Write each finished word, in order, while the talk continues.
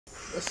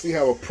Let's see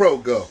how a pro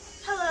go.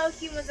 Hello,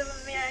 humans of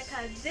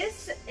America.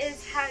 This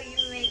is how you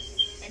make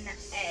an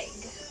egg.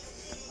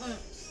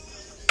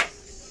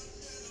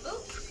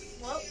 Oops.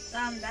 Well,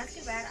 that's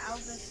too bad. I'll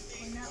just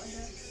clean that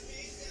later.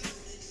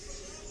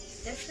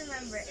 Just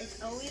remember,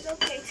 it's always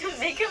okay to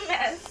make a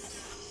mess.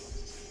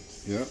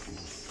 Yep.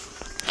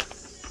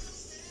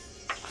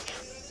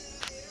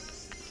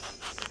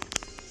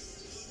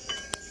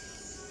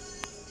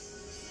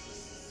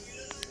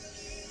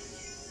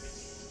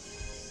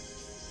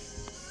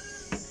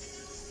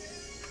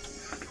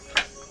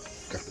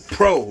 Got the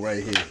pro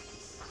right here.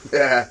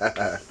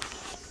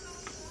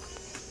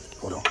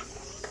 Hold on. Let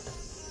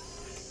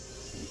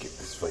me get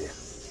this for you.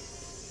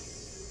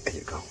 There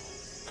you go.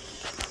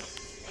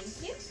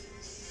 Thank you.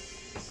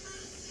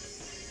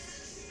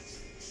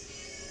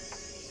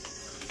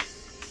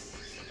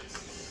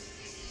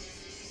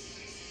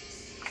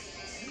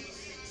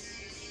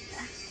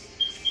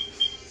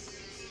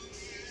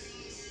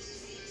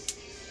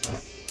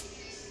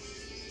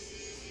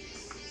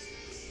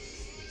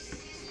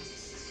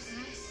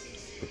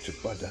 Put your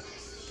butter.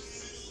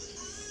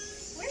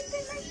 Where's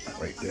it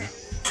Right there.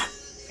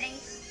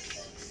 Thanks.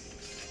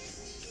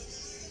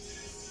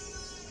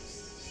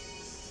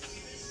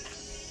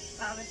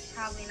 Well, that's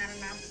probably not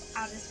enough.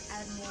 I'll just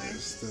add more.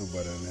 There's still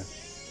butter in there.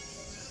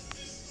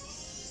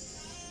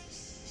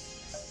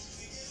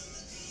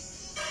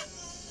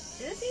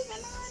 Is this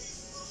even on?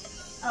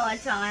 Oh,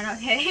 it's on.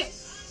 Okay.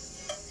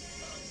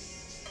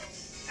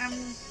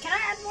 Can I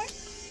add more?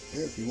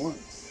 Yeah, if you want.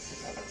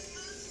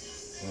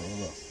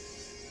 Hold on.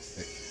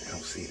 Hey, I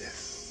don't see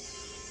this.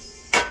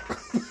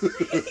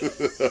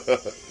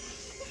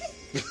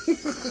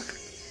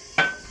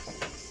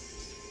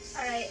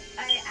 Alright,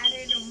 I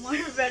added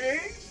more butter.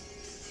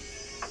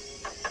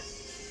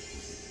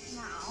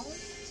 Now.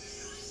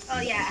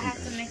 Oh yeah, I have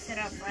to mix it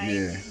up, right?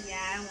 Yeah. Yeah,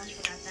 I almost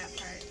forgot that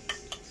part.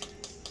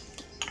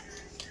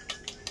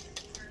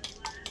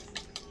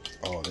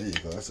 Oh, there you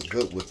go. That's a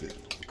good whip it.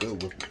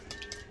 Good whip it.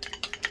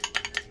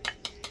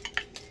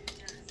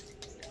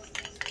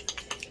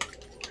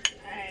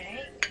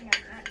 Alright, got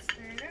that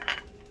stirred up.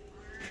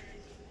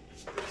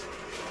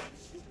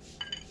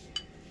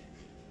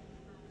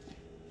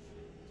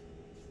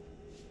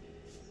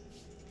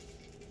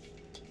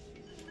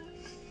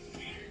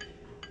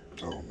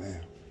 Oh,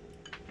 man.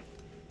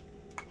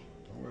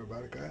 Don't worry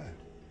about it, guy.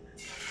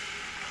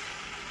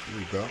 Here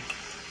we go.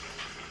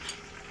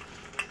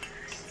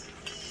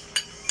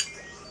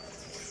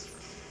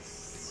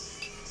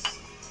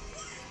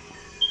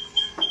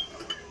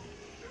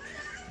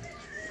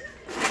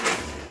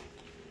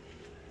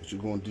 What you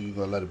gonna do? You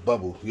gonna let it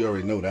bubble. You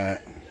already know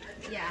that.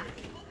 Yeah.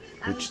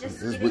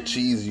 This is what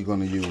cheese you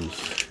gonna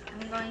use.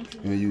 I'm going to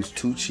You gonna use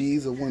 2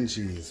 cheese or 1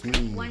 cheese?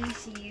 1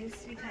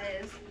 cheese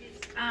because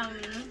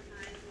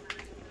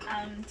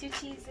 2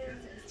 cheeses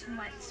is too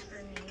much for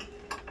me.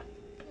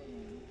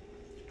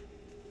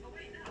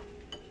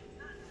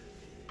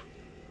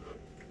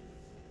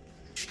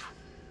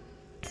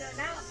 So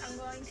now I'm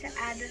going to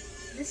add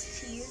this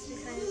cheese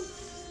because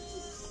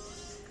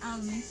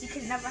you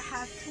can never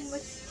have too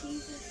much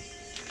cheeses,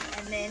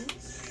 and then you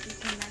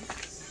can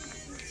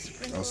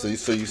sprinkle. Oh, so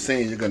you're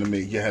saying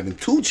you're having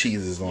 2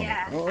 cheeses on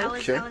Yeah, it? Oh,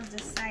 okay. I was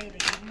deciding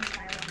if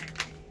I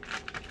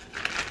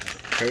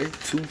wanted. Okay,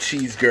 2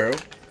 cheese, girl.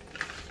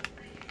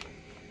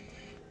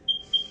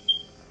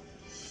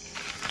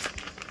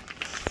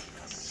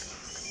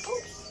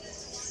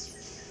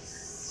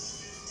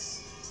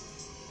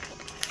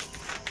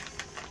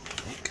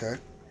 Okay.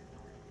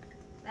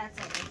 That's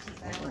all the cheese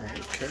I Oh, want.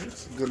 okay,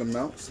 it's a good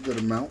amount. It's a good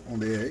amount on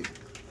the egg.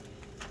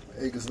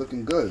 The egg is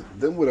looking good.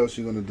 Then what else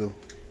you gonna do?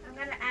 I'm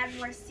gonna add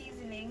more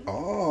seasoning.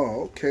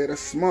 Oh, okay,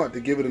 that's smart to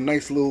give it a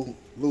nice little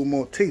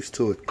more taste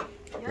to it.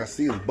 Yep. I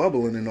see it's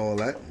bubbling and all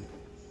that.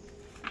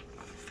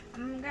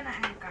 I'm gonna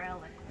add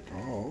garlic.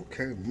 Oh,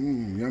 okay.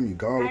 Yummy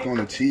garlic on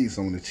the cheese.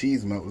 So when the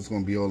cheese melts, it's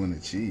gonna be all in the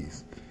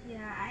cheese.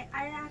 Yeah,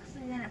 I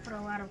actually didn't put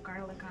a lot of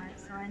garlic on it,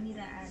 so I need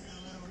to add a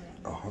little bit.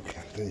 Oh,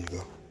 okay. There you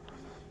go.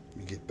 Let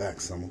me get back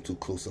some. I'm too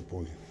close up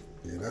on you.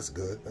 Yeah, that's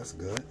good. That's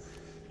good.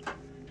 Now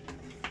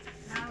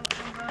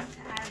I'm going to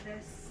add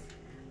this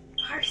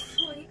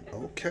parsley.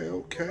 Okay,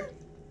 okay.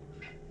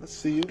 Let's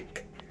see you.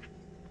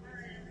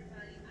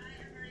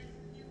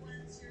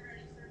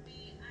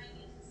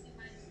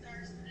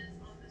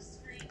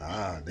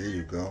 Ah, there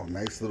you go.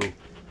 Nice little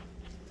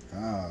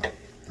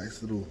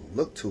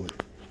look to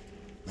it.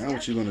 Now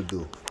what you gonna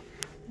do?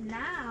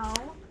 Now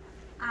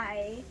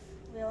I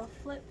will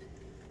flip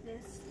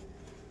this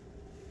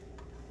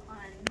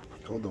on.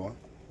 Hold on.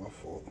 My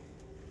fault.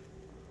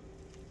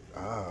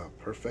 Ah,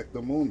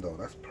 perfecto mundo.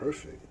 That's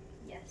perfect.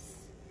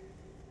 Yes.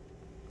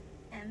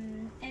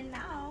 And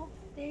now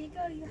there you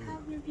go. You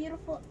have your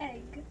beautiful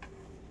egg.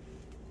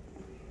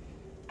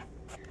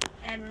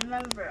 And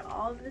remember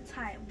all the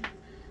time,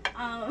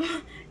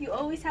 you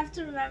always have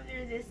to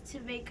remember this to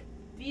make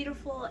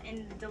beautiful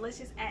and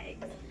delicious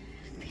eggs.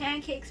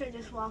 Pancakes are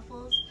just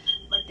waffles,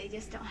 but they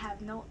just don't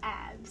have no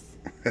abs.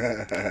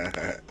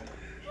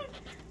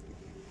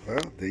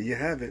 Well, there you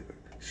have it.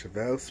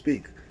 Shavell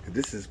speak. And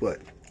this is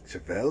what?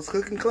 Shavell's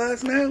cooking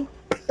class now?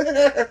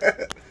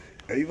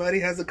 Everybody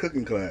has a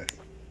cooking class.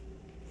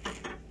 I'm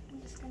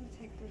just gonna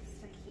take this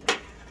here.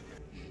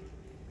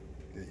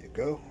 There you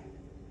go.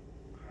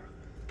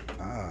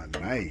 Ah,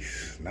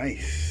 nice,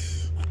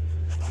 nice,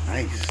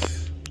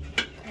 nice.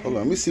 Hold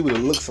on, let me see what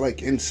it looks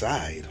like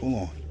inside. Hold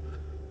on.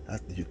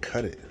 After you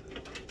cut it.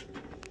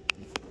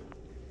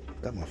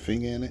 Got my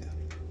finger in it.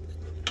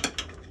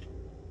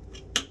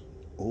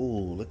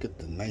 Oh, look at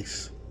the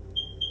nice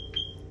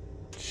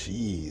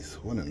cheese.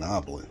 What an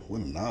omelet.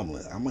 What an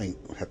omelet. I might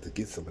have to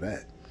get some of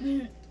that.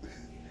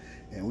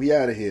 And we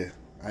out of here.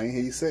 I ain't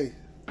hear you say.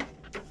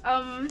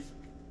 What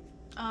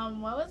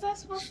was I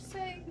supposed to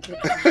say?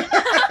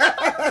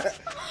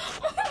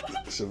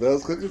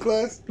 Shavell's cooking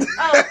class?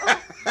 Oh,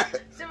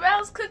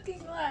 Shavell's cooking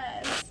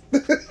class.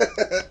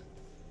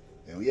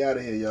 And we out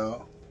of here,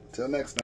 y'all. Till next time.